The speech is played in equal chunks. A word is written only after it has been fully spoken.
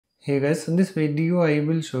Hey guys, in this video I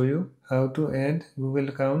will show you how to add Google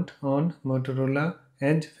account on Motorola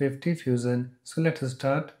Edge 50 Fusion. So let's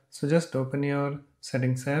start. So just open your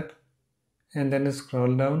settings app and then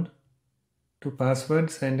scroll down to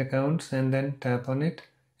passwords and accounts and then tap on it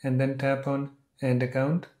and then tap on add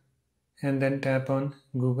account and then tap on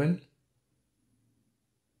Google.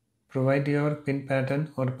 Provide your PIN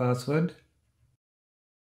pattern or password.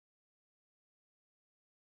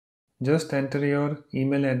 Just enter your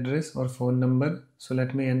email address or phone number. So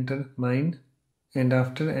let me enter mine. And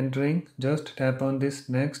after entering, just tap on this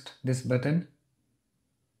this button.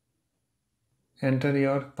 Enter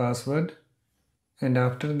your password. And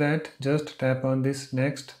after that, just tap on this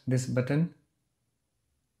this button.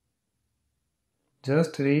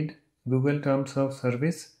 Just read Google Terms of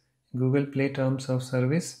Service, Google Play Terms of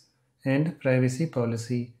Service and Privacy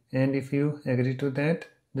Policy. And if you agree to that,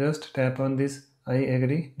 just tap on this I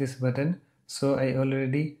agree this button. So I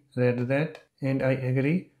already read that and I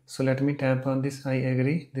agree. So let me tap on this I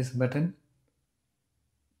agree this button.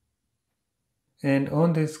 And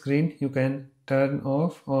on this screen you can turn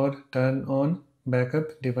off or turn on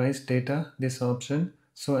backup device data, this option.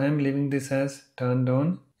 So I am leaving this as turned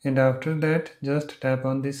on. And after that just tap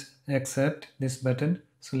on this accept this button.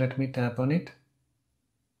 So let me tap on it.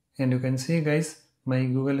 And you can see guys, my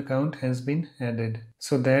Google account has been added.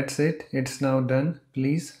 So that's it. It's now done.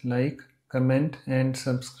 Please like, comment and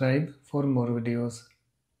subscribe for more videos.